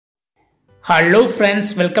Hello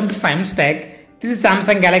friends, welcome to Fimes Tech. This is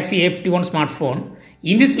Samsung Galaxy A51 smartphone.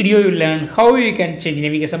 In this video, you will learn how you can change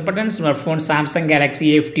navigation buttons in your phone Samsung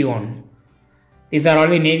Galaxy A51. These are all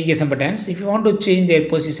the navigation buttons. If you want to change their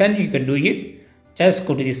position, you can do it. Just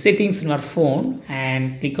go to the settings in your phone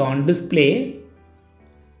and click on display.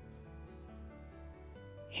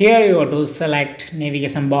 Here you have to select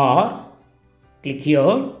navigation bar. Click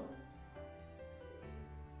here.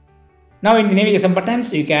 Now in the navigation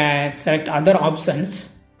buttons, you can select other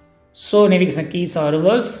options. So navigation keys are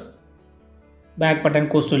reverse, back button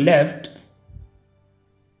goes to left.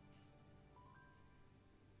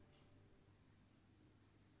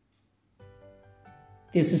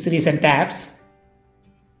 This is recent tabs.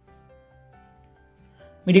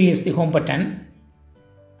 Middle is the home button.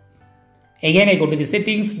 Again I go to the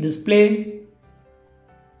settings, display,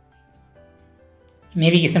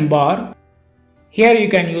 navigation bar. Here you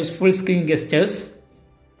can use full screen gestures,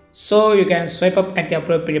 so you can swipe up at the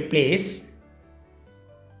appropriate place.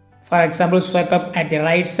 For example, swipe up at the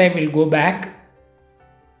right side will go back.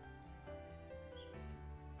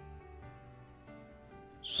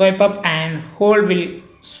 Swipe up and hold will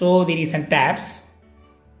show the recent tabs.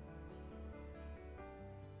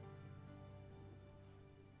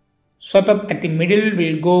 Swipe up at the middle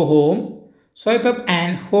will go home. Swipe up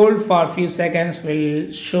and hold for a few seconds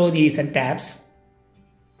will show the recent tabs.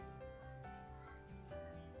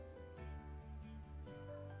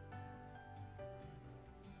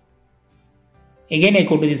 Again I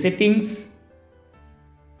go to the settings,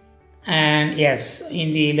 and yes,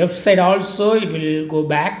 in the left side also it will go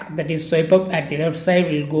back, that is swipe up at the left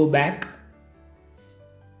side will go back.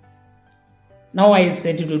 Now I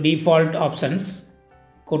set it to default options.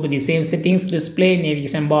 Go to the same settings, display,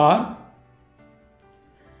 navigation bar.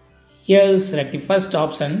 Here select the first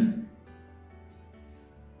option.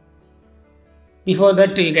 Before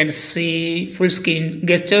that you can see full screen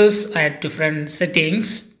gestures at different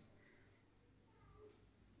settings.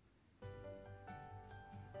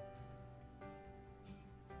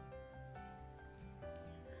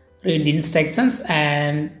 Read the instructions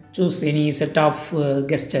and choose any set of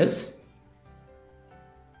gestures.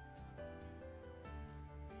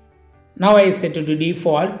 Now I set it to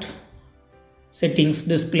default. Settings,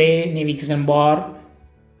 display, navigation bar,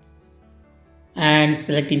 and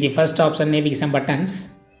selecting the first option, navigation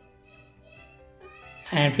buttons,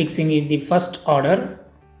 and fixing it in the first order.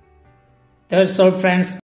 That's all friends.